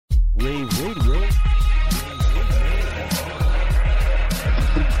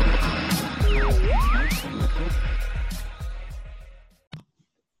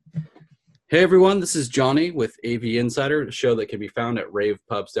Hey everyone, this is Johnny with AV Insider, a show that can be found at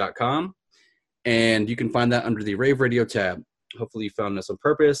ravepubs.com. And you can find that under the Rave Radio tab. Hopefully you found this on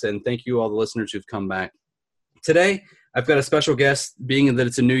purpose, and thank you all the listeners who've come back. Today, I've got a special guest. Being that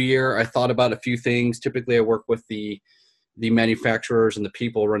it's a new year, I thought about a few things. Typically, I work with the manufacturers and the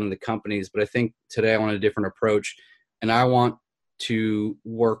people running the companies, but I think today I want a different approach, and I want to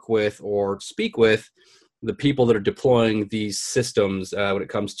work with or speak with the people that are deploying these systems when it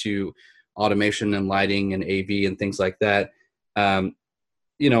comes to automation and lighting and AV and things like that.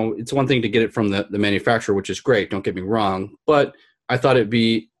 It's one thing to get it from the manufacturer, which is great, don't get me wrong, but I thought it'd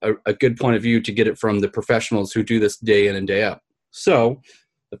be a good point of view to get it from the professionals who do this day in and day out. So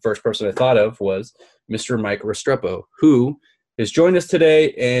the first person I thought of was Mr. Mike Restrepo, who has joined us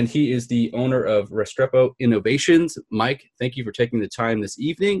today, and he is the owner of Restrepo Innovations. Mike, thank you for taking the time this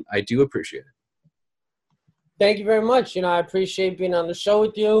evening. I do appreciate it. Thank you very much. I appreciate being on the show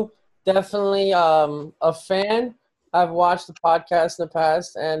with you. Definitely a fan. I've watched the podcast in the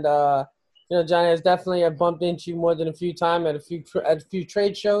past, and Johnny, I've bumped into you more than a few times at a few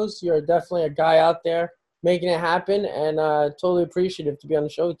trade shows. You're definitely a guy out there making it happen, and totally appreciative to be on the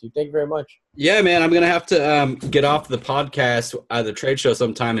show with you. Thank you very much. Yeah, man, I'm gonna have to get off the podcast at the trade show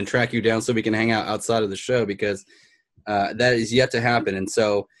sometime and track you down so we can hang out outside of the show, because that is yet to happen. And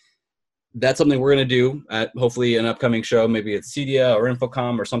so that's something we're going to do at hopefully an upcoming show. Maybe it's CEDIA or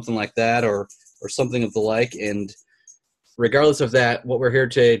Infocom or something like that, or something of the like. And regardless of that, what we're here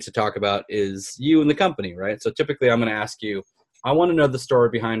today to talk about is you and the company, right? So typically I'm going to ask you, I want to know the story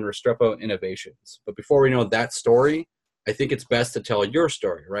behind Restrepo Innovations. But before we know that story, I think it's best to tell your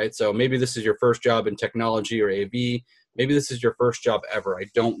story, right? So maybe this is your first job in technology or AV. Maybe this is your first job ever. I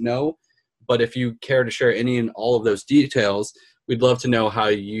don't know. But if you care to share any and all of those details, we'd love to know how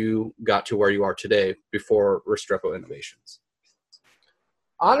you got to where you are today before Restrepo Innovations.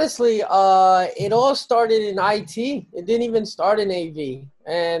 Honestly, it all started in IT. It didn't even start in AV.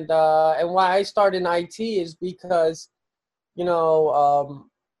 And why I started in IT is because,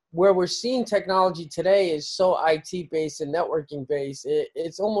 where we're seeing technology today is so IT-based and networking-based.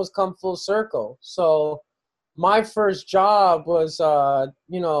 It's almost come full circle. So my first job was,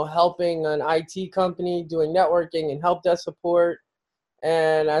 helping an IT company doing networking and help desk support.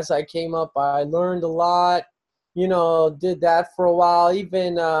 And as I came up, I learned a lot, did that for a while.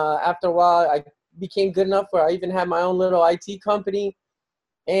 Even after a while, I became good enough where I even had my own little IT company.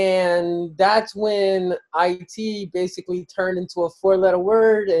 And that's when IT basically turned into a four-letter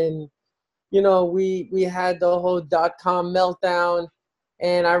word. And, we had the whole .com meltdown.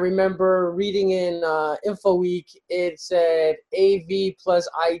 And I remember reading in InfoWeek, it said AV plus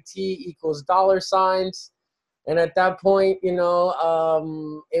IT equals $signs. And at that point, it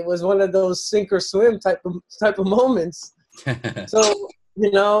was one of those sink or swim type of moments. So,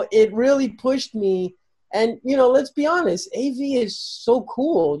 it really pushed me. And, let's be honest, AV is so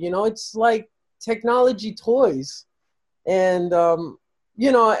cool. It's like technology toys. And,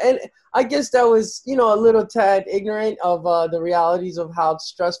 and I guess that was, a little tad ignorant of the realities of how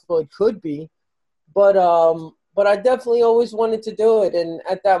stressful it could be. But I definitely always wanted to do it. And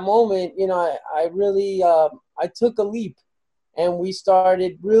at that moment, I really, I took a leap, and we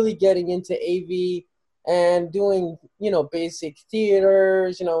started really getting into AV and doing, basic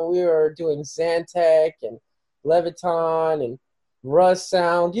theaters. We were doing Xantech and Leviton and Rust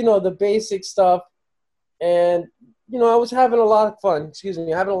Sound, the basic stuff. And, I was having a lot of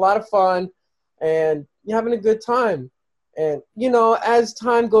fun, and having a good time. And, as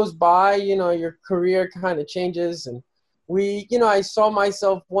time goes by, your career kind of changes. And I saw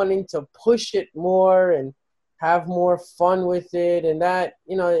myself wanting to push it more and have more fun with it. And that,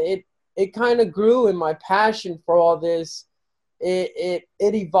 it kind of grew, and my passion for all this, it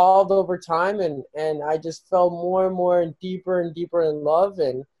evolved over time. And I just fell more and more and deeper in love,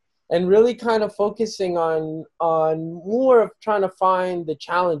 and really kind of focusing on more of trying to find the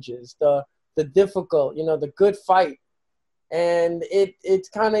challenges, the difficult, the good fight. And it's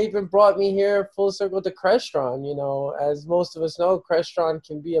kind of even brought me here full circle to Crestron. As most of us know, Crestron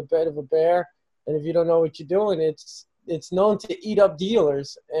can be a bit of a bear. And if you don't know what you're doing, it's known to eat up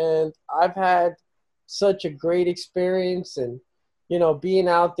dealers. And I've had such a great experience, and, being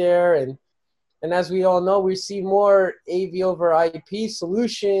out there. And as we all know, we see more AV over IP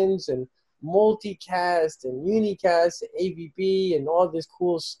solutions and multicast and unicast, AVB, and all this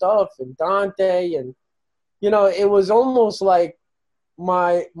cool stuff, and Dante. And, it was almost like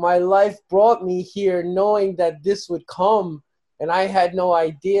my life brought me here knowing that this would come, and I had no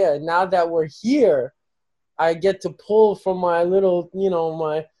idea. Now that we're here, I get to pull from my little,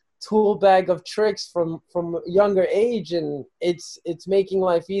 tool bag of tricks from a younger age, and it's making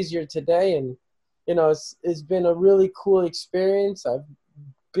life easier today. And it's been a really cool experience. I've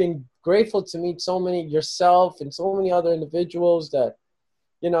been grateful to meet so many, yourself and so many other individuals, that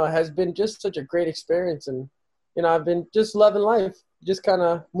has been just such a great experience. And I've been just loving life, just kind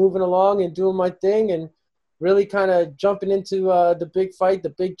of moving along and doing my thing, and really kind of jumping into the big fight, the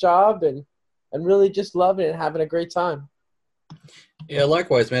big job, and really just loving it and having a great time. Yeah,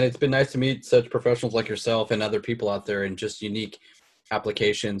 likewise, man. It's been nice to meet such professionals like yourself and other people out there in just unique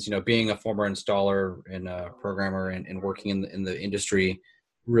applications. Being a former installer and a programmer and working in the industry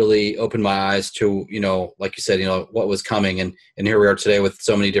really opened my eyes to, like you said, what was coming. And here we are today with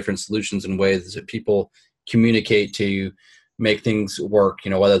so many different solutions and ways that people communicate to make things work,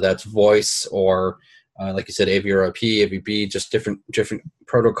 whether that's voice or like you said, AVROP, AVB, just different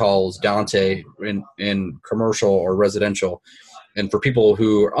protocols, Dante in commercial or residential. And for people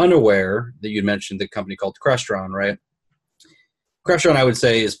who are unaware, that you mentioned the company called Crestron, right? Crestron, I would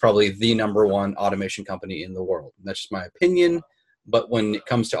say, is probably the number one automation company in the world. And that's just my opinion. But when it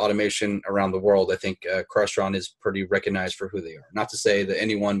comes to automation around the world, I think Crestron is pretty recognized for who they are. Not to say that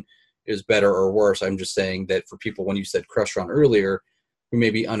anyone is better or worse. I'm just saying that for people, when you said Crestron earlier, who may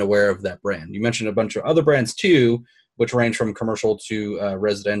be unaware of that brand. You mentioned a bunch of other brands too, which range from commercial to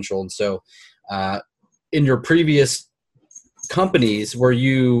residential. And so in your previous companies, were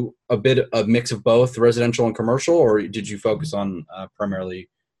you a mix of both residential and commercial, or did you focus on primarily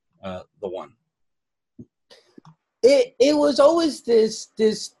the one? It was always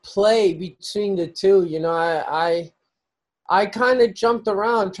this play between the two. I kind of jumped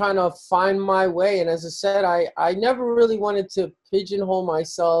around trying to find my way. And as I said, I never really wanted to pigeonhole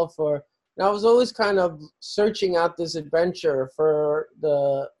myself, and I was always kind of searching out this adventure for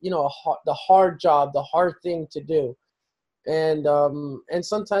the hard job, the hard thing to do. And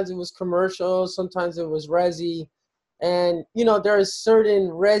sometimes it was commercial, sometimes it was resi. And, there are certain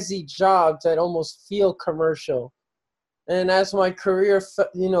resi jobs that almost feel commercial. And as my career,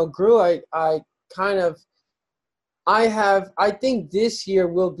 grew, I think this year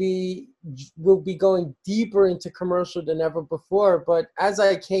we'll be going deeper into commercial than ever before. But as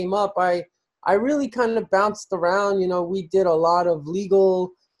I came up, I really kind of bounced around. We did a lot of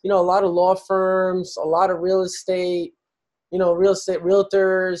legal, a lot of law firms, a lot of real estate, real estate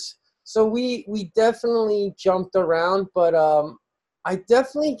realtors. So we definitely jumped around, but I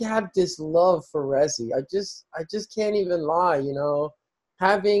definitely have this love for resi. I just can't even lie,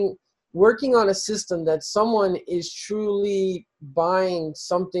 working on a system that someone is truly buying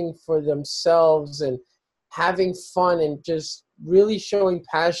something for themselves and having fun and just really showing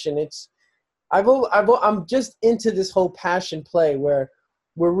passion. I'm just into this whole passion play where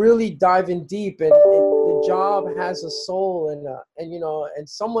we're really diving deep, and the job has a soul, and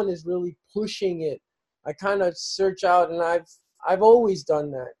someone is really pushing it. I kind of search out, and I've always done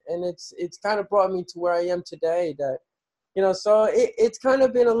that, and it's kind of brought me to where I am today. That so it's kind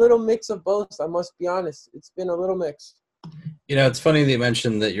of been a little mix of both. I must be honest, it's been a little mix. It's funny that you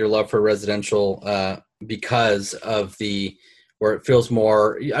mentioned that your love for residential because of where it feels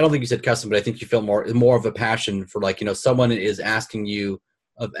more. I don't think you said custom, but I think you feel more of a passion for someone is asking you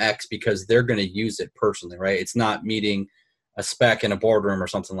of X because they're going to use it personally, right? It's not meeting a spec in a boardroom or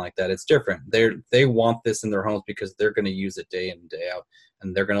something like that. It's different. They want this in their homes because they're going to use it day in and day out,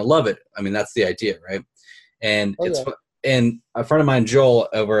 and they're going to love it. I mean, that's the idea, right? And and a friend of mine, Joel,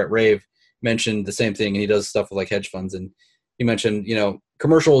 over at Rave, mentioned the same thing, and he does stuff with like hedge funds, and he mentioned,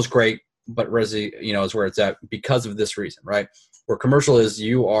 commercial is great, but resi, is where it's at because of this reason, right? Where commercial is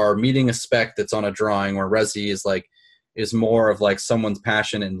you are meeting a spec that's on a drawing, where resi is more of like someone's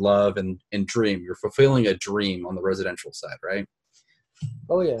passion and love and dream. You're fulfilling a dream on the residential side, right?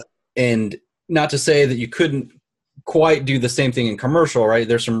 Oh, yeah. And not to say that you couldn't quite do the same thing in commercial, right?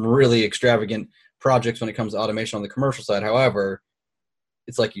 There's some really extravagant projects when it comes to automation on the commercial side. However,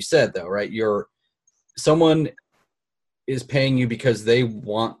 it's like you said, though, right? Someone is paying you because they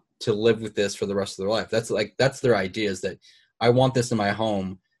want to live with this for the rest of their life. That's their idea, is that I want this in my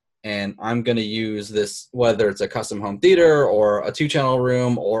home, and I'm going to use this, whether it's a custom home theater or a 2-channel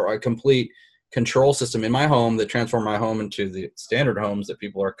room or a complete control system in my home that transform my home into the standard homes that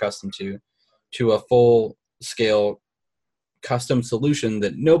people are accustomed to a full scale custom solution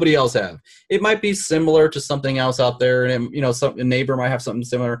that nobody else have. It might be similar to something else out there, and a neighbor might have something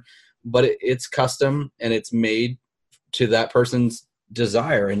similar, but it's custom and it's made to that person's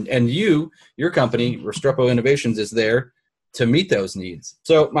desire. And your company, Restrepo Innovations, is there to meet those needs.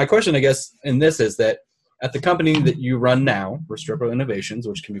 So my question, I guess, in this is that at the company that you run now, Restrepo Innovations,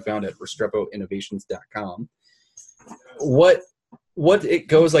 which can be found at restrepoinnovations.com, what what it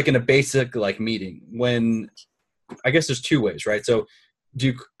goes like in a basic like meeting when, I guess there's two ways, right? So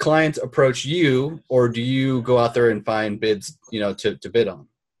do clients approach you, or do you go out there and find bids, to bid on?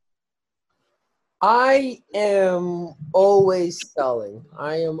 I am always selling.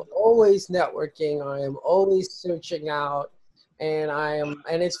 I am always networking. I am always searching out. And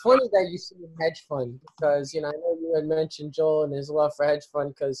it's funny that you see hedge fund because, I know you had mentioned Joel and his love for hedge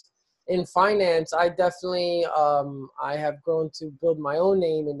fund because in finance, I definitely, I have grown to build my own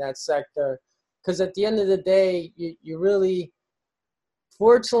name in that sector because at the end of the day, you really,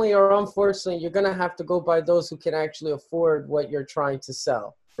 fortunately or unfortunately, you're going to have to go by those who can actually afford what you're trying to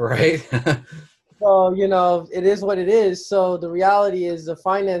sell. Right. So, it is what it is. So the reality is the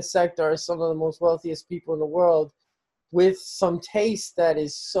finance sector are some of the most wealthiest people in the world with some taste that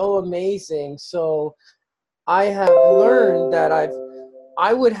is so amazing. So I have learned that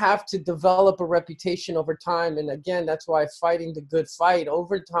I would have to develop a reputation over time. And again, that's why fighting the good fight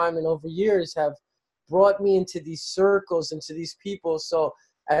over time and over years have brought me into these circles, into these people. So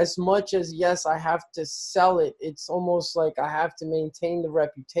as much as, yes, I have to sell it, it's almost like I have to maintain the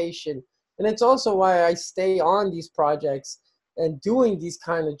reputation. And it's also why I stay on these projects and doing these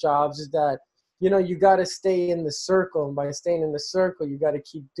kind of jobs is that, you got to stay in the circle. And by staying in the circle, you got to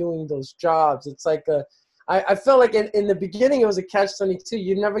keep doing those jobs. It's like I felt like in the beginning, it was a catch-22.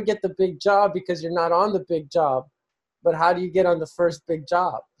 You never get the big job because you're not on the big job. But how do you get on the first big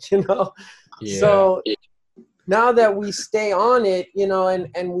job, Yeah. So now that we stay on it,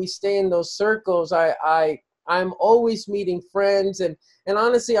 and we stay in those circles, I'm always meeting friends. And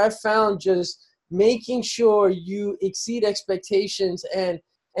honestly, I found just making sure you exceed expectations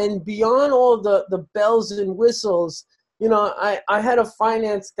and beyond all the bells and whistles, I had a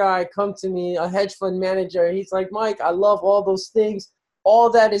finance guy come to me, a hedge fund manager. He's like, Mike, I love all those things. All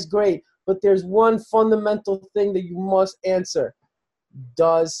that is great. But there's one fundamental thing that you must answer.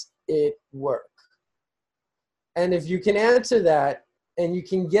 Does it work? And if you can answer that and you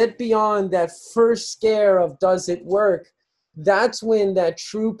can get beyond that first scare of does it work, that's when that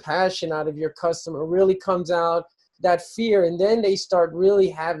true passion out of your customer really comes out, that fear, and then they start really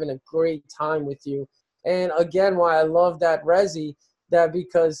having a great time with you. And again, why I love that Resi, that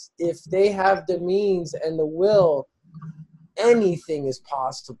because if they have the means and the will, anything is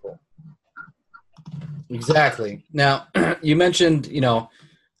possible. Exactly. Now, you mentioned,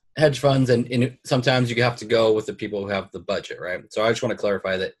 hedge funds, and sometimes you have to go with the people who have the budget, right? So I just want to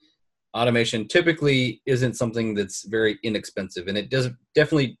clarify that automation typically isn't something that's very inexpensive, and it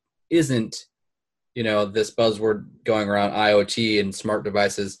definitely isn't, this buzzword going around IoT and smart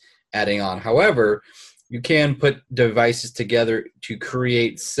devices adding on. However, you can put devices together to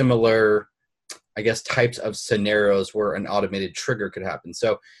create similar, I guess, types of scenarios where an automated trigger could happen.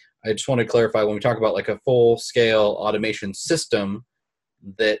 So I just want to clarify, when we talk about like a full scale automation system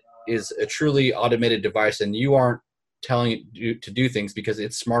that is a truly automated device, and you aren't telling it to do things because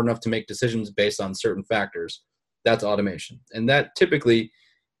it's smart enough to make decisions based on certain factors, that's automation. And that typically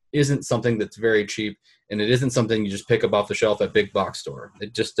isn't something that's very cheap, and it isn't something you just pick up off the shelf at big box store.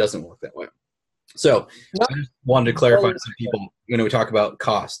 It just doesn't work that way. So No. I just wanted to clarify to some people, we talk about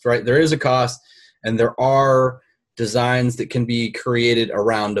cost, right? There is a cost, and there are designs that can be created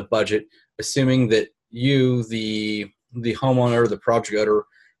around a budget, assuming that you, the homeowner, the project owner,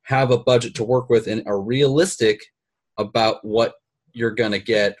 have a budget to work with and are realistic about what you're going to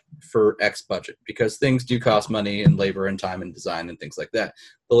get for X budget, because things do cost money and labor and time and design and things like that.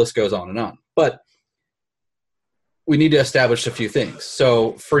 The list goes on and on. But we need to establish a few things.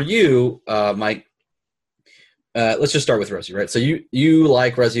 So for you, Mike, let's just start with Resi, right? So you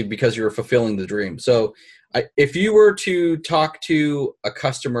like Resi because you're fulfilling the dream. So if you were to talk to a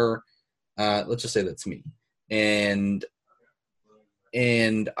customer, let's just say that's me, and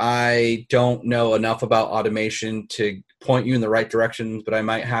I don't know enough about automation to point you in the right direction, but I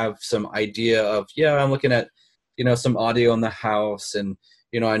might have some idea of, I'm looking at, some audio in the house, and,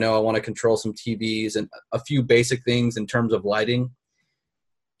 I know I want to control some TVs and a few basic things in terms of lighting.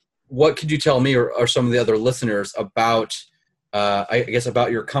 What could you tell me or some of the other listeners about, I guess,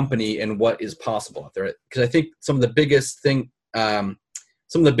 about your company and what is possible out there? Because I think some of the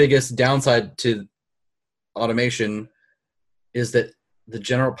biggest downside to automation is that the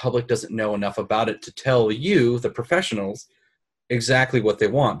general public doesn't know enough about it to tell you, the professionals, exactly what they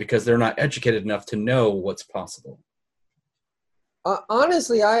want, because they're not educated enough to know what's possible.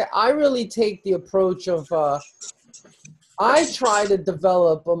 Honestly, I really take the approach of I try to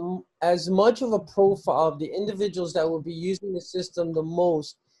develop as much of a profile of the individuals that will be using the system the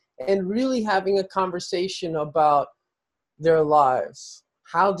most, and really having a conversation about their lives.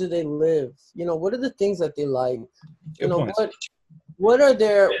 How do they live? What are the things that they like? Good point. what are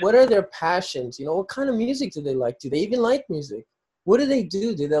their passions? You know, what kind of music do they like? Do they even like music? What do they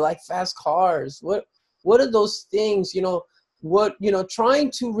do? Do they like fast cars? What are those things? You know, trying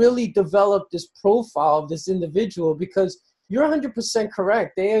to really develop this profile of this individual, because you're 100%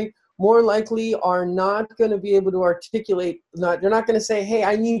 correct. They more likely are not going to be able to articulate. They're not going to say, "Hey,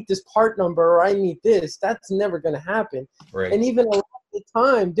 I need this part number," or "I need this." That's never going to happen. Right. And even a lot of the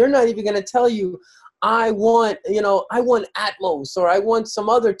time, they're not even going to tell you, I want Atmos, or I want some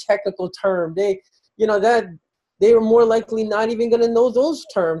other technical term. They were more likely not even going to know those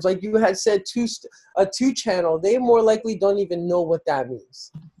terms. Like you had said, a two channel, they more likely don't even know what that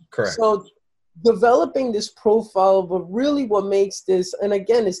means. Correct. So developing this profile, but really what makes this, and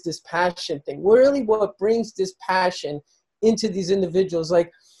again, it's this passion thing, really what brings this passion into these individuals.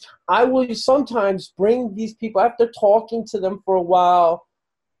 Like I will sometimes bring these people, after talking to them for a while,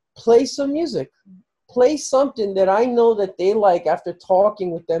 play some music. Play something that I know that they like after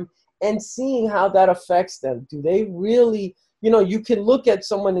talking with them and seeing how that affects them. Do they really, you can look at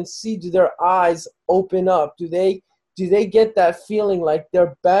someone and see, do their eyes open up? Do they get that feeling like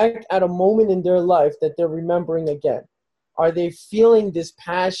they're back at a moment in their life that they're remembering again? Are they feeling this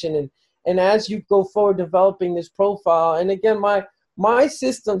passion? And as you go forward developing this profile, and again, my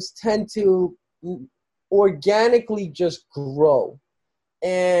systems tend to organically just grow.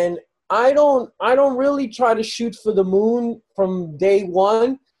 And I don't really try to shoot for the moon from day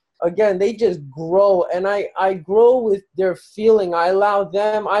one. Again, they just grow, and I grow with their feeling. I allow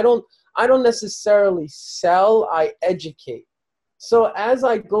them. I don't necessarily sell. I educate. So as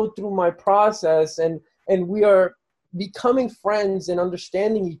I go through my process, and we are becoming friends and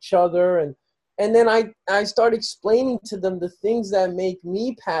understanding each other, and then I start explaining to them the things that make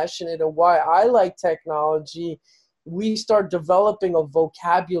me passionate and why I like technology. We start developing a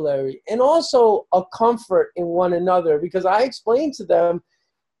vocabulary and also a comfort in one another, because I explain to them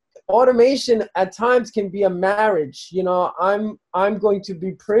automation at times can be a marriage. I'm going to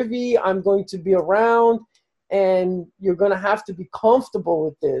be privy, I'm going to be around, and you're going to have to be comfortable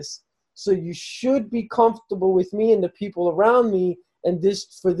with this. So you should be comfortable with me and the people around me, and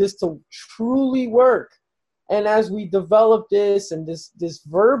for this to truly work. And as we develop this and this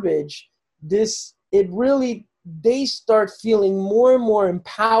verbiage, they start feeling more and more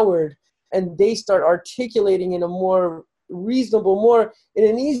empowered, and they start articulating in a more reasonable, in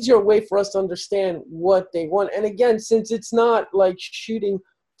an easier way for us to understand what they want. And again, since it's not like shooting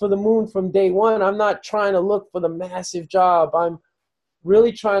for the moon from day one, I'm not trying to look for the massive job. I'm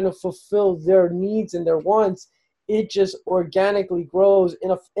really trying to fulfill their needs and their wants. It just organically grows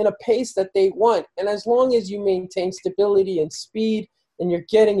in a pace that they want. And as long as you maintain stability and speed and you're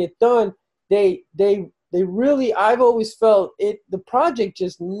getting it done, they really, I've always felt the project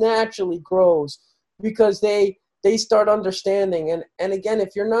just naturally grows, because they start understanding. And again,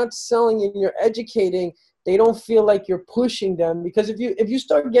 if you're not selling and you're educating, they don't feel like you're pushing them, because if you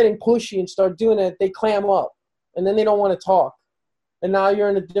start getting pushy and start doing it, they clam up and then they don't want to talk. And now you're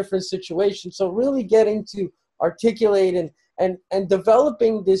in a different situation. So really getting to articulate and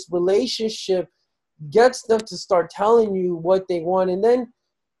developing this relationship gets them to start telling you what they want. And then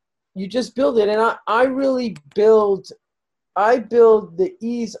you just build it. And I really build the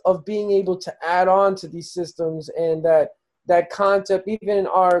ease of being able to add on to these systems, and that concept, even in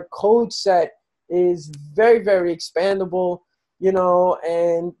our code set, is very, very expandable,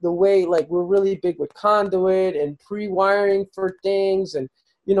 and the way, like, we're really big with conduit and pre-wiring for things, and,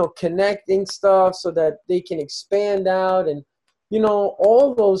 connecting stuff so that they can expand out, and,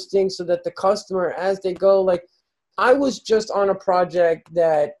 all those things, so that the customer, as they go, like, I was just on a project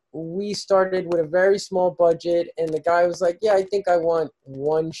that we started with a very small budget, and the guy was like, yeah, I think I want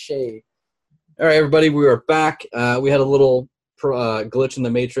one shade. All right, everybody, we are back. We had a little glitch in the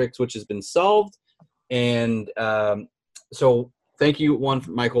matrix, which has been solved. And so thank you,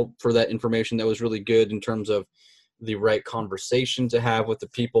 Michael, for that information. That was really good in terms of the right conversation to have with the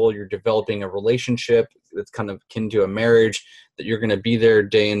people. You're developing a relationship that's kind of akin to a marriage, that you're going to be there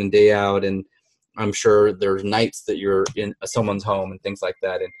day in and day out. And I'm sure there's nights that you're in someone's home and things like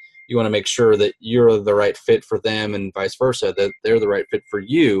that. And you want to make sure that you're the right fit for them, and vice versa, that they're the right fit for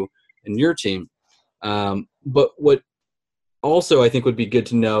you and your team. But what also I think would be good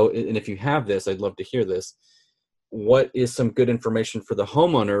to know, and if you have this, I'd love to hear this, what is some good information for the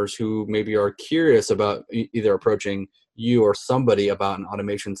homeowners who maybe are curious about either approaching you or somebody about an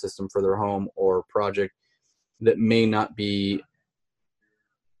automation system for their home or project that may not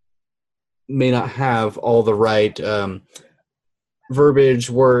have all the right verbiage,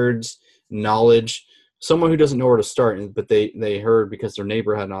 words, knowledge. Someone who doesn't know where to start, but they heard because their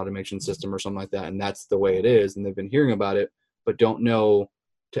neighbor had an automation system or something like that, and that's the way it is, and they've been hearing about it, but don't know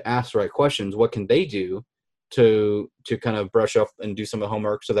to ask the right questions, what can they do to kind of brush up and do some of the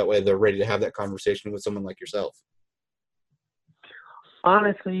homework so that way they're ready to have that conversation with someone like yourself?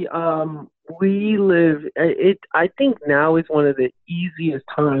 Honestly, we live it. I think now is one of the easiest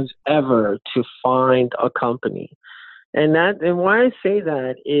times ever to find a company, and why I say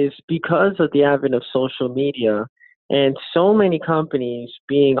that is because of the advent of social media and so many companies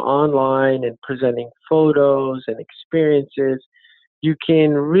being online and presenting photos and experiences. You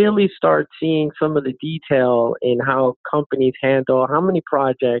can really start seeing some of the detail in how companies handle how many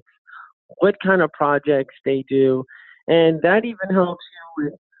projects, what kind of projects they do, and that even helps you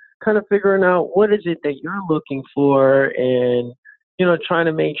with kind of figuring out what is it that you're looking for, and trying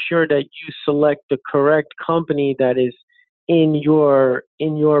to make sure that you select the correct company that is in your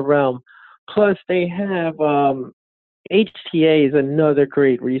realm. Plus, they have HTA is another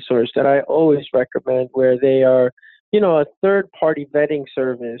great resource that I always recommend, where they are, a third party vetting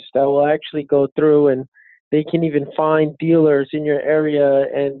service that will actually go through, and they can even find dealers in your area,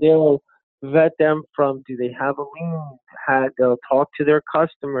 and they'll vet them from, do they have a lien? They'll talk to their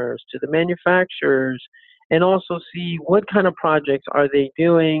customers, to the manufacturers, and also see what kind of projects are they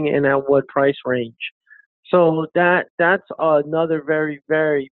doing and at what price range. So that's another very,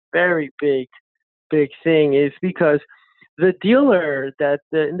 very, very big thing, is because the dealer, that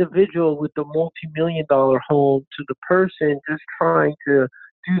the individual with the multi-million dollar home, to the person just trying to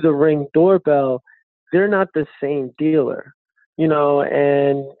do the Ring doorbell, they're not the same dealer,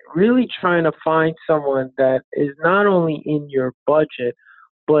 and really trying to find someone that is not only in your budget,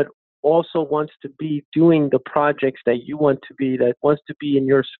 but also wants to be doing the projects that you want to be, that wants to be in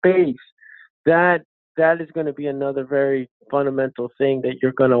your space. That is going to be another very fundamental thing that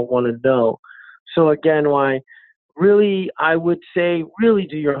you're going to want to know. So again, why really, I would say, really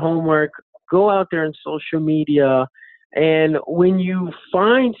do your homework, go out there in social media, and when you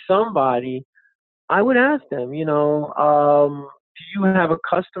find somebody, I would ask them, do you have a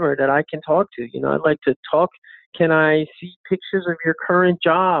customer that I can talk to? I'd like to talk. Can I see pictures of your current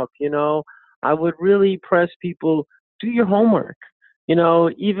job? I would really press people, do your homework.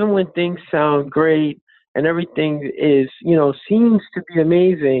 Even when things sound great and everything is, seems to be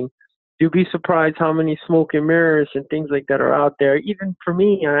amazing, you'll be surprised how many smoke and mirrors and things like that are out there. Even for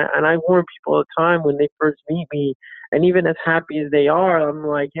me, and I warn people all the time when they first meet me, and even as happy as they are, I'm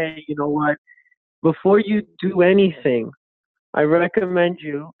like, hey, you know what? Before you do anything, I recommend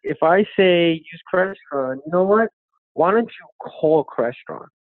you, if I say use Crestron, you know what? Why don't you call Crestron?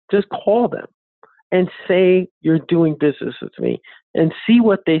 Just call them and say you're doing business with me, and see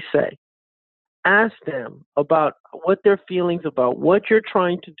what they say. Ask them about what their feelings about what you're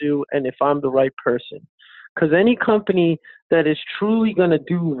trying to do, and if I'm the right person. Because any company that is truly going to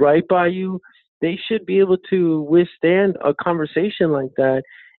do right by you, they should be able to withstand a conversation like that.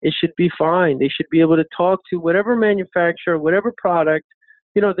 It should be fine. They should be able to talk to whatever manufacturer, whatever product.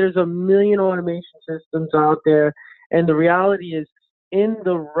 There's a million automation systems out there, and the reality is, in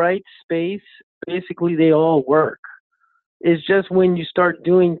the right space, basically they all work. It's just when you start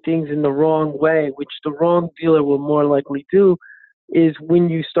doing things in the wrong way, which the wrong dealer will more likely do, is when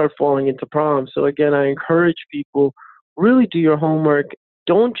you start falling into problems. So again, I encourage people, really do your homework.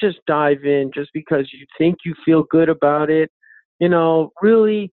 Don't just dive in just because you think you feel good about it.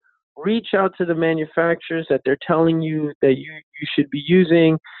 Really reach out to the manufacturers that they're telling you that you should be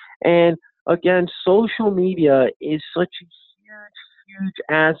using. And again, social media is such a huge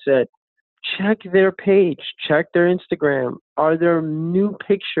asset. Check their page, check their Instagram. Are there new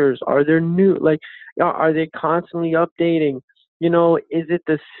pictures? Are there new, are they constantly updating? Is it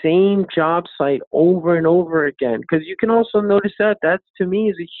the same job site over and over again? Because you can also notice that to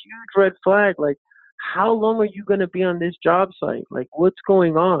me is a huge red flag. Like, how long are you going to be on this job site? Like, what's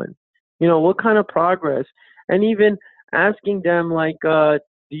going on? What kind of progress? And even asking them, do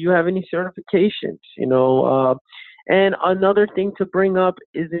you have any certifications? And another thing to bring up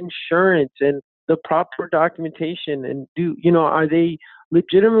is insurance and the proper documentation. And are they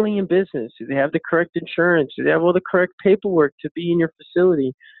legitimately in business? Do they have the correct insurance? Do they have all the correct paperwork to be in your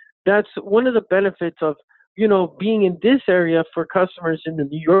facility? That's one of the benefits of, being in this area for customers in the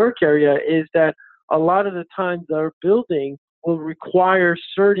New York area, is that a lot of the times our building will require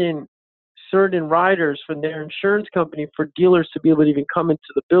certain riders from their insurance company for dealers to be able to even come into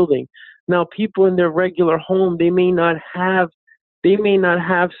the building. Now, people in their regular home, they may not have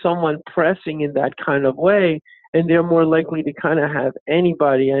someone pressing in that kind of way, and they're more likely to kind of have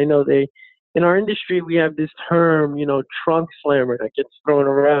anybody. I know in our industry, we have this term, trunk slammer, that gets thrown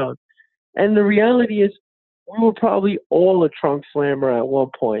around. And the reality is, we were probably all a trunk slammer at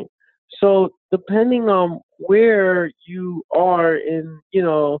one point. So depending on where you are in,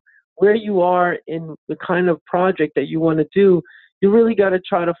 where you are in the kind of project that you want to do, you really got to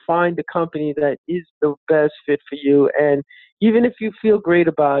try to find the company that is the best fit for you. And even if you feel great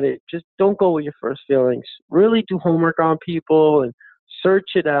about it, just don't go with your first feelings. Really do homework on people and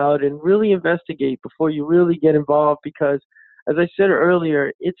search it out and really investigate before you really get involved, because as I said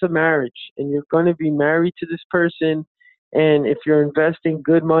earlier, it's a marriage and you're going to be married to this person. And if you're investing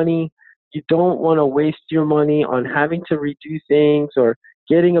good money, you don't want to waste your money on having to redo things or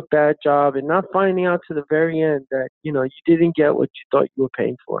getting a bad job and not finding out to the very end that, you didn't get what you thought you were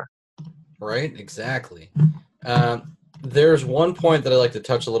paying for. Right, exactly. There's one point that I'd like to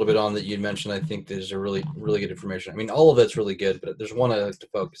touch a little bit on that you mentioned. I think there's a really, really good information. I mean, all of it's really good, but there's one I'd like to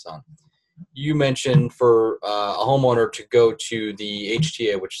focus on. You mentioned for a homeowner to go to the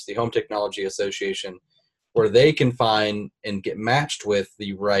HTA, which is the Home Technology Association, where they can find and get matched with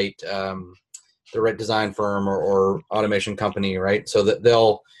the right design firm or automation company, right? So that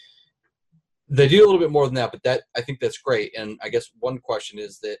they do a little bit more than that, but I think that's great. And I guess one question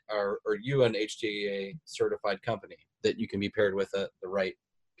is that are you an HTA certified company that you can be paired with the right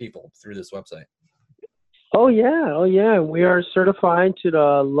people through this website? Oh yeah. We are certified to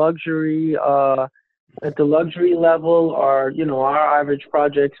the luxury, at the luxury level. Our average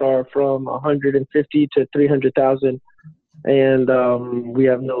projects are from 150 to 300,000, and we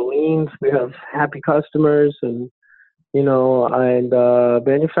have no liens. We have happy customers, and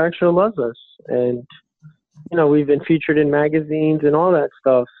manufacturer loves us, and we've been featured in magazines and all that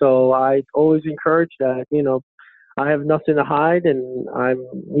stuff. So I always encourage that. I have nothing to hide, and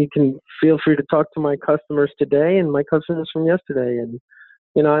you can feel free to talk to my customers today and my customers from yesterday. And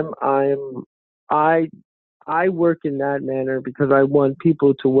I work in that manner because I want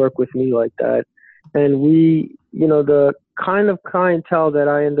people to work with me like that. And the kind of clientele that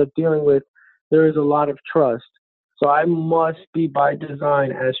I end up dealing with, there is a lot of trust. So I must be by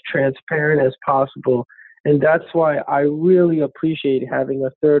design as transparent as possible. And that's why I really appreciate having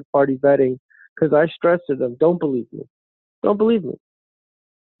a third party vetting, because I stress to them, don't believe me. Don't believe me.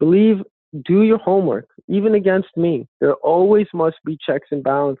 Do your homework. Even against me, there always must be checks and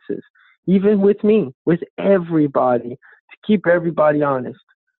balances. Even with me, with everybody, to keep everybody honest.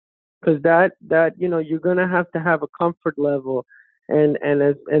 Because that you're gonna have a comfort level, and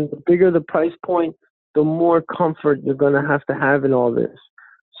the bigger the price point, the more comfort you're gonna have in all this.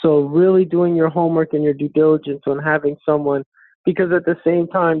 So really doing your homework and your due diligence on having someone, because at the same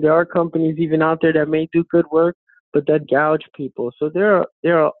time there are companies even out there that may do good work, but that gouge people. So there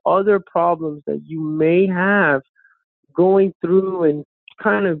are other problems that you may have going through and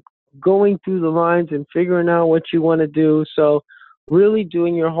kind of going through the lines and figuring out what you want to do. So really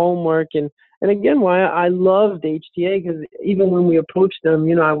doing your homework, and again, why I loved HTA, because even when we approached them,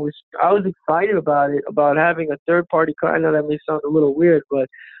 I was excited about it, about having a third party. I know that may sound a little weird, but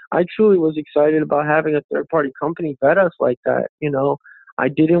I truly was excited about having a third party company vet us like that. I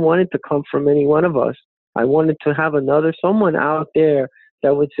didn't want it to come from any one of us. I wanted to have someone out there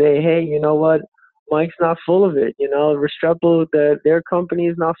that would say, hey, you know what? Mike's not full of it. Restrepo, their company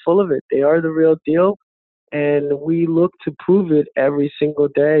is not full of it. They are the real deal. And we look to prove it every single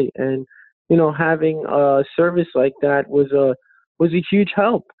day. And, having a service like that was a huge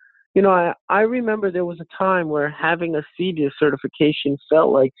help. I remember there was a time where having a CEDIA certification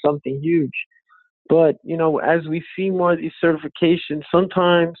felt like something huge. But, as we see more of these certifications,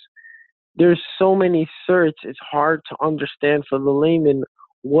 sometimes there's so many certs, it's hard to understand for the layman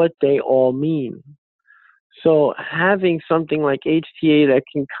what they all mean. So having something like HTA that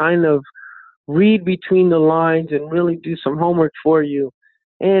can kind of read between the lines and really do some homework for you,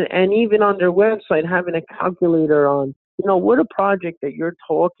 and even on their website, having a calculator on, what a project that you're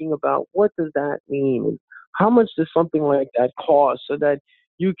talking about, what does that mean? How much does something like that cost, so that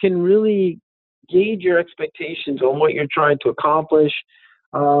you can really gauge your expectations on what you're trying to accomplish.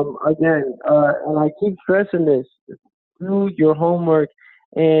 And I keep stressing this, do your homework,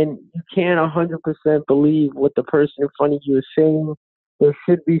 and you can't 100% believe what the person in front of you is saying. There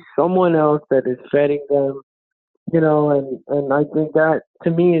should be someone else that is vetting them, and I think that, to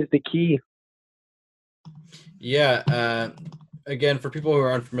me, is the key. Yeah. Again, for people who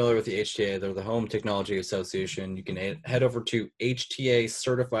are unfamiliar with the HTA, they're the Home Technology Association. You can head over to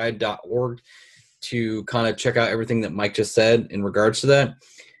htacertified.org to kind of check out everything that Mike just said in regards to that.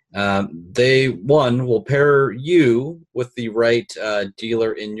 They will pair you with the right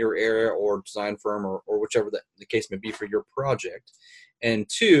dealer in your area or design firm or whichever the case may be for your project. And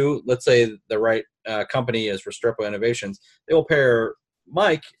two, let's say the right company is Restrepo Innovations. They will pair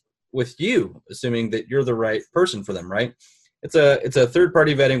Mike with you, assuming that you're the right person for them, right? It's a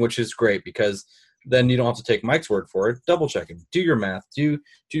third-party vetting, which is great because then you don't have to take Mike's word for it. Double check it. Do your math. Do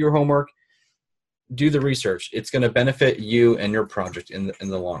your homework. Do the research. It's going to benefit you and your project in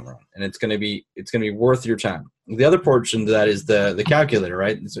the long run, and it's going to be worth your time. The other portion of that is the calculator,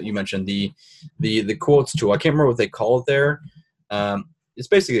 right? So you mentioned the quotes tool. I can't remember what they call it there. It's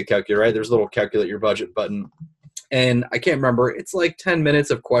basically a calculator, right? There's a little calculate your budget button, and I can't remember. It's like 10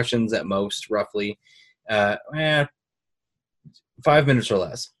 minutes of questions at most, roughly. 5 minutes or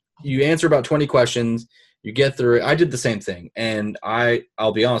less. You answer about 20 questions. You get through it. I did the same thing, and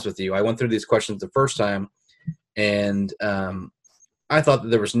I'll be honest with you. I went through these questions the first time, and I thought that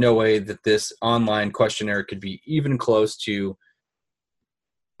there was no way that this online questionnaire could be even close to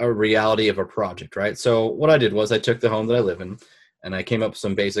a reality of a project, right? So what I did was I took the home that I live in, and I came up with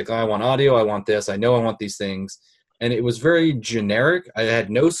some basic, I want audio, I want this, I know I want these things, and it was very generic. I had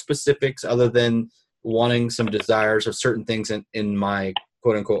no specifics other than wanting some desires of certain things in my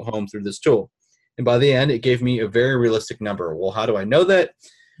quote-unquote home through this tool. And by the end, it gave me a very realistic number. Well, how do I know that?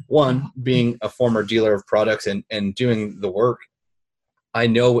 One, being a former dealer of products and doing the work, I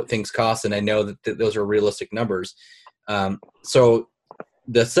know what things cost, and I know that those are realistic numbers. So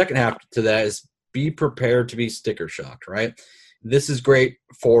the second half to that is be prepared to be sticker shocked, right? This is great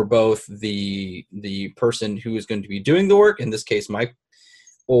for both the person who is going to be doing the work, in this case, Mike,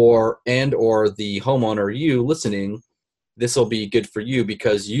 or the homeowner, you listening. This will be good for you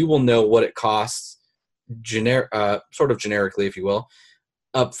because you will know what it costs, sort of generically, if you will,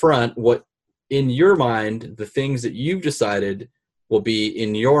 up front, what in your mind, the things that you've decided will be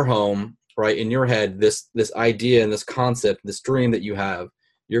in your home, right, in your head, this idea and this concept, this dream that you have.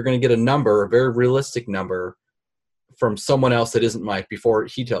 You're going to get a number, a very realistic number from someone else that isn't Mike before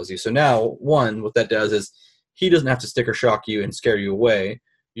he tells you. So now, one, what that does is he doesn't have to sticker shock you and scare you away.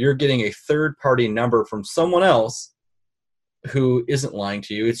 You're getting a third-party number from someone else who isn't lying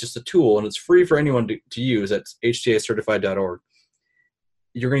to you. It's just a tool, and it's free for anyone to use at htacertified.org.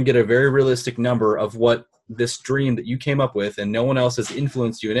 You're going to get a very realistic number of what this dream that you came up with, and no one else has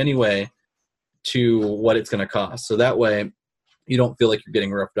influenced you in any way, to what it's going to cost. So that way you don't feel like you're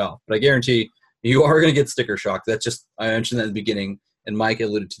getting ripped off. But I guarantee you are going to get sticker shock. That's just, I mentioned that at the beginning, and Mike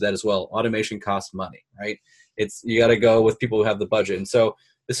alluded to that as well. Automation costs money, right? You got to go with people who have the budget. And so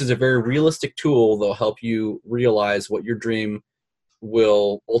this is a very realistic tool that'll help you realize what your dream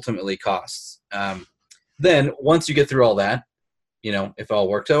will ultimately cost. Then once you get through all that, if it all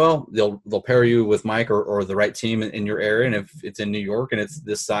works out well, they'll pair you with Mike or the right team in your area. And if it's in New York and it's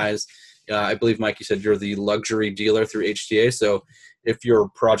this size, I believe, Mike, you said you're the luxury dealer through HTA. So if your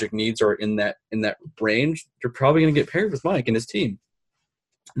project needs are in that range, you're probably going to get paired with Mike and his team.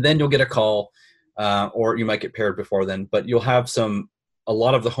 Then you'll get a call, or you might get paired before then, but you'll have a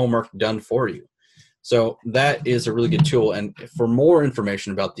lot of the homework done for you. So that is a really good tool. And for more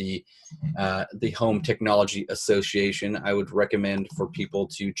information about the Home Technology Association, I would recommend for people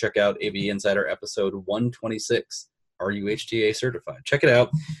to check out AV Insider episode 126. Are you HTA certified? Check it out.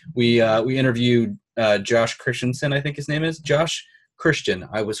 We interviewed Josh Christensen, I think his name is. Josh Christian.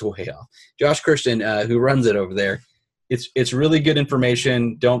 I was way off. Josh Christian, who runs it over there. It's really good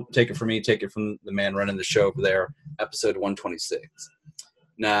information. Don't take it from me. Take it from the man running the show over there, episode 126.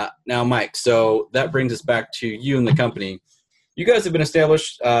 Now, Mike, so that brings us back to you and the company. You guys have been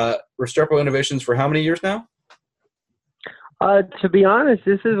established, Restrepo Innovations, for how many years now? To be honest,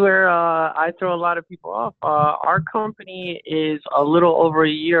 this is where I throw a lot of people off. Our company is a little over a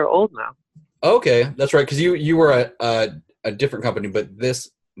year old now. Okay, that's right, because you were a different company, but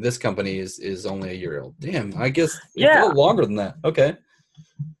this company is only a year old. Damn, I guess it felt longer than that. Okay.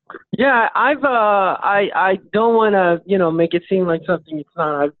 Yeah, I don't want to make it seem like something it's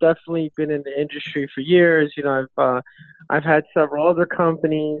not. I've definitely been in the industry for years. I've had several other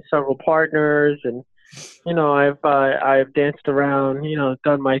companies, several partners, and I've danced around,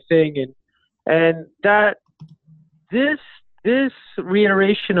 done my thing, and that this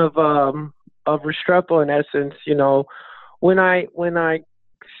reiteration of Restrepo, in essence, when I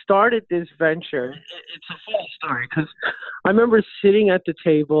started this venture, it's a full story, because I remember sitting at the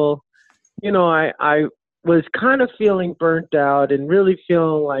table, I was kind of feeling burnt out and really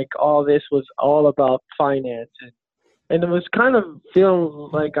feeling like all this was all about finance, and it was kind of feeling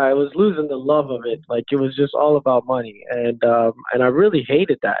like I was losing the love of it, like it was just all about money, and I really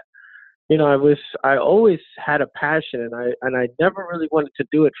hated that. I always had a passion, and I never really wanted to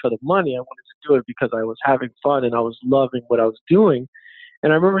do it for the money. I wanted to do it because I was having fun and I was loving what I was doing.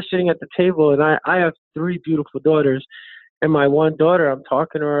 And I remember sitting at the table, and I have 3 beautiful daughters, and my one daughter, I'm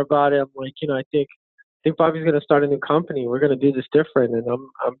talking to her about it. I'm like, I think Bobby's going to start a new company. We're going to do this different, and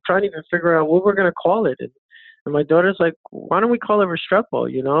I'm trying to even figure out what we're going to call it. And my daughter's like, why don't we call it Restrepo?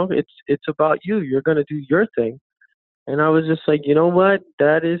 It's about you. You're going to do your thing. And I was just like, you know what?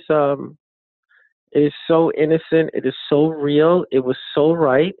 That is, it is so innocent. It is so real. It was so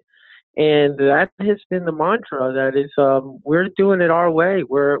right. And that has been the mantra. That is, we're doing it our way.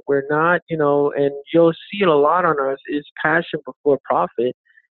 We're not, and you'll see it a lot on us. Is passion before profit.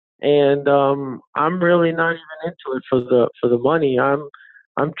 And I'm really not even into it for the money. I'm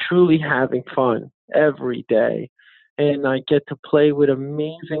truly having fun every day, and I get to play with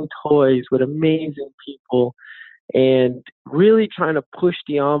amazing toys with amazing people, and really trying to push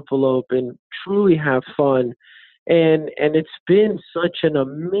the envelope and truly have fun. And it's been such an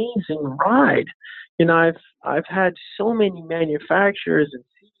amazing ride. I've had so many manufacturers and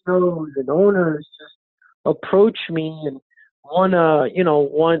CEOs and owners just approach me and want to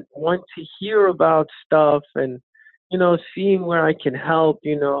hear about stuff, and seeing where I can help,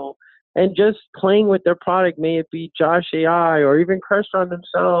 and just playing with their product, may it be Josh AI or even Crestron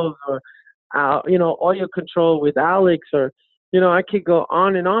themselves, or audio control with Alex, or I could go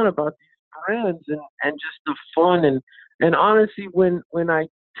on and on about these brands, and just the fun. And honestly, when I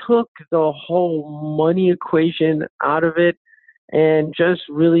took the whole money equation out of it and just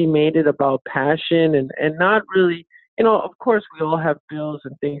really made it about passion, and not really, of course we all have bills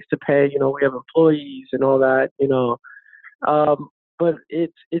and things to pay, we have employees and all that, but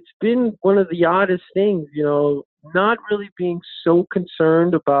it's been one of the oddest things, not really being so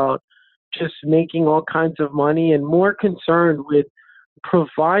concerned about just making all kinds of money, and more concerned with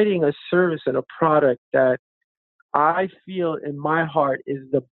providing a service and a product that I feel in my heart is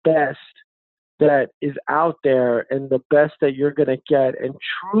the best that is out there, and the best that you're going to get, and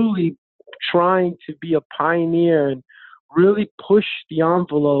truly trying to be a pioneer and really push the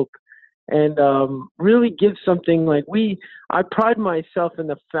envelope, and really give something. I pride myself in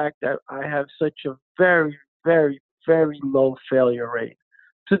the fact that I have such a very, very, very low failure rate,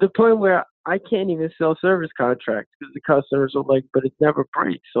 to the point where I can't even sell service contracts because the customers are like, but it never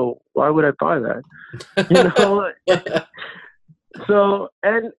breaks, so why would I buy that? So,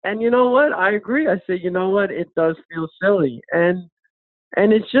 and you know what? I agree. I say, you know what? It does feel silly. And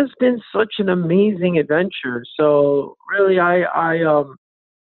it's just been such an amazing adventure. So really, I'm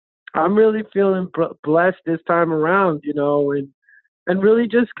really feeling blessed this time around, and really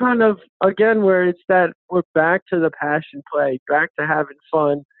just kind of, again, where it's that we're back to the passion play, back to having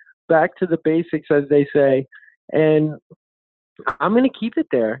fun, back to the basics, as they say. And I'm going to keep it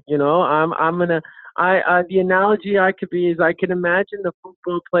there. I'm going to, the analogy I could be is, I can imagine the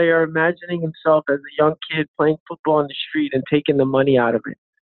football player imagining himself as a young kid playing football on the street and taking the money out of it,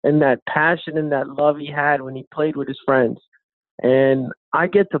 and that passion and that love he had when he played with his friends. And I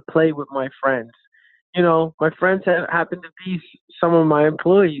get to play with my friends. My friends happen to be some of my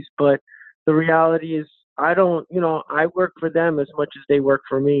employees, but the reality is, I don't, I work for them as much as they work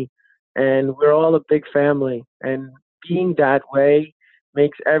for me, and we're all a big family. And being that way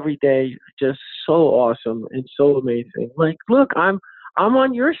makes every day just so awesome and so amazing. Like, look, I'm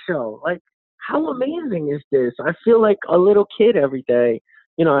on your show. Like, how amazing is this? I feel like a little kid every day.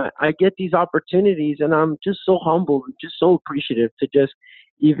 I get these opportunities, and I'm just so humbled and just so appreciative to just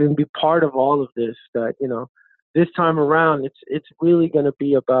even be part of all of this. That, this time around, it's really going to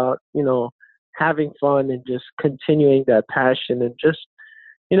be about, having fun and just continuing that passion, and just,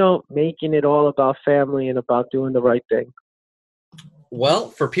 making it all about family and about doing the right thing. Well,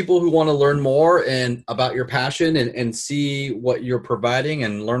 for people who want to learn more and about your passion, and see what you're providing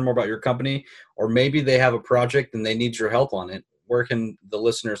and learn more about your company, or maybe they have a project and they need your help on it, where can the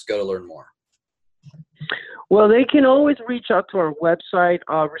listeners go to learn more? Well, they can always reach out to our website,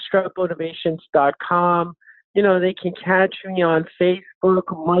 restrepoinnovations.com. They can catch me on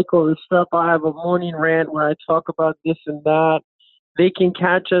Facebook, Michael Restrepo. I have a morning rant where I talk about this and that. They can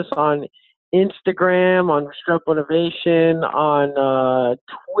catch us on Instagram, on Restrepo Innovation, on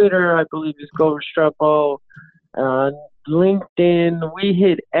Twitter, I believe is Go Restrepo, on LinkedIn. We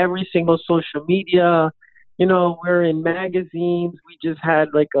hit every single social media. We're in magazines. We just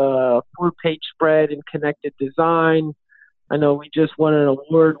had like a 4-page spread in connected design. I know we just won an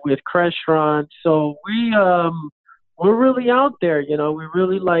award with Crestron. So we're really out there. We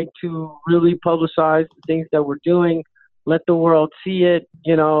really like to really publicize the things that we're doing, let the world see it.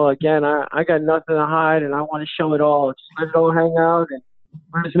 Again, I got nothing to hide, and I want to show it all. Just let it all hang out, and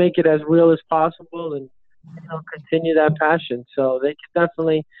we'll just make it as real as possible, and continue that passion. So they can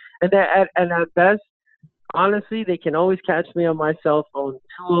definitely, and at best, honestly, they can always catch me on my cell phone,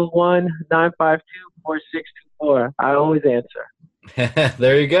 201-952-4624. I always answer.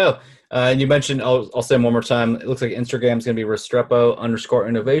 There you go. And you mentioned, I'll say one more time, it looks like Instagram is going to be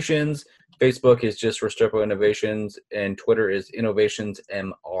Restrepo_Innovations. Facebook is just Restrepo Innovations, and Twitter is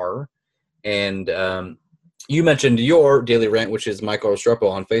InnovationsMR. And you mentioned your daily rant, which is Michael Restrepo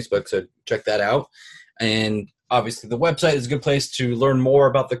on Facebook, so check that out. And obviously the website is a good place to learn more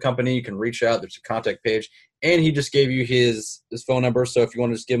about the company. You can reach out. There's a contact page. And he just gave you his phone number, so if you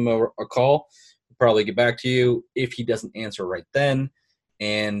want to just give him a call, he'll probably get back to you if he doesn't answer right then.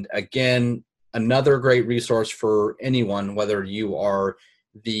 And again, another great resource for anyone, whether you are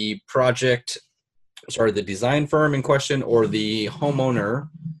the design firm in question or the homeowner,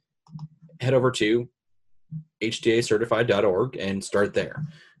 head over to hdacertified.org and start there.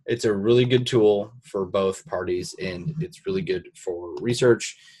 It's a really good tool for both parties, and it's really good for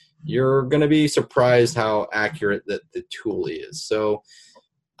research. You're going to be surprised how accurate that the tool is. So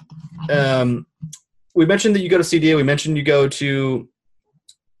we mentioned that you go to CEDIA. We mentioned you go to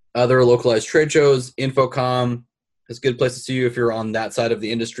other localized trade shows. Infocom is a good place to see you if you're on that side of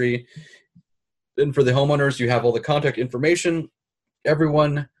the industry. And for the homeowners, you have all the contact information.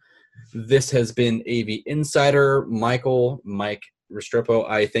 Everyone, this has been AV Insider. Mike Restrepo,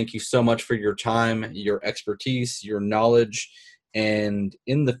 I thank you so much for your time, your expertise, your knowledge. And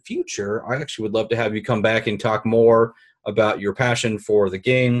in the future, I actually would love to have you come back and talk more about your passion for the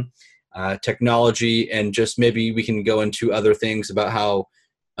game, technology, and just maybe we can go into other things about how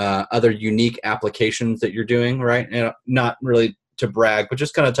other unique applications that you're doing, right? And not really to brag, but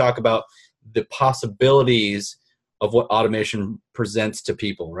just kind of talk about the possibilities of what automation presents to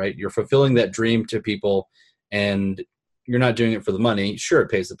people, right? You're fulfilling that dream to people, and you're not doing it for the money. Sure, it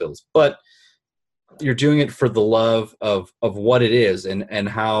pays the bills, but you're doing it for the love of what it is and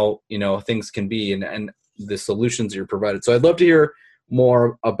how, things can be and the solutions you're provided. So I'd love to hear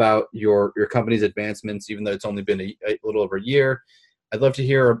more about your company's advancements, even though it's only been a little over a year. I'd love to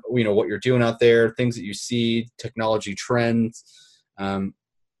hear, what you're doing out there, things that you see, technology trends.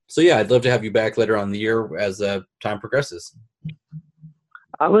 So yeah, I'd love to have you back later on in the year as time progresses.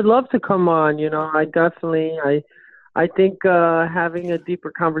 I would love to come on. I think having a deeper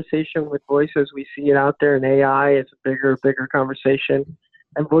conversation with voice as we see it out there in AI is a bigger conversation.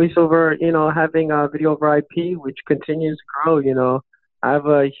 And voiceover, having video over IP, which continues to grow, I have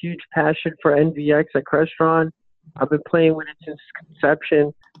a huge passion for NVX at Crestron. I've been playing with it since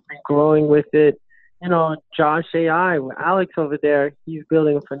conception, been growing with it. Josh AI, with Alex over there, he's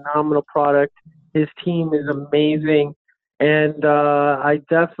building a phenomenal product. His team is amazing. And I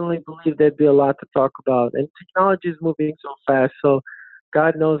definitely believe there'd be a lot to talk about. And technology is moving so fast, so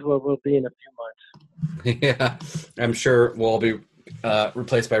God knows where we'll be in a few months. Yeah, I'm sure we'll all be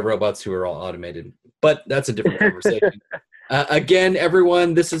replaced by robots who are all automated. But that's a different conversation. Again,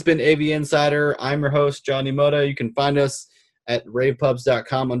 everyone, this has been AV Insider. I'm your host, Johnny Moda. You can find us at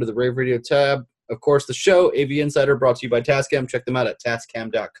ravepubs.com under the Rave Radio tab. Of course, the show, AV Insider, brought to you by Tascam. Check them out at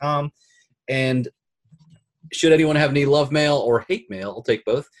tascam.com. And should anyone have any love mail or hate mail, I'll take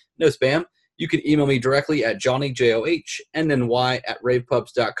both. No spam. You can email me directly at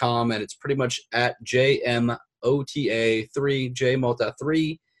johnnyjohnnny@ravepubs.com, and it's pretty much at JMOTA3,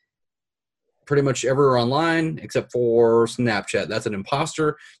 JMOTA3, pretty much everywhere online except for Snapchat. That's an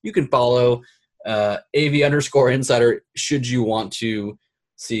imposter. You can follow AV_Insider should you want to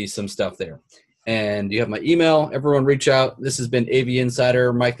see some stuff there. And you have my email. Everyone reach out. This has been AV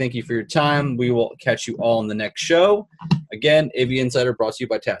Insider. Mike, thank you for your time. We will catch you all in the next show. Again, AV Insider brought to you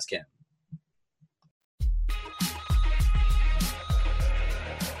by Tascam.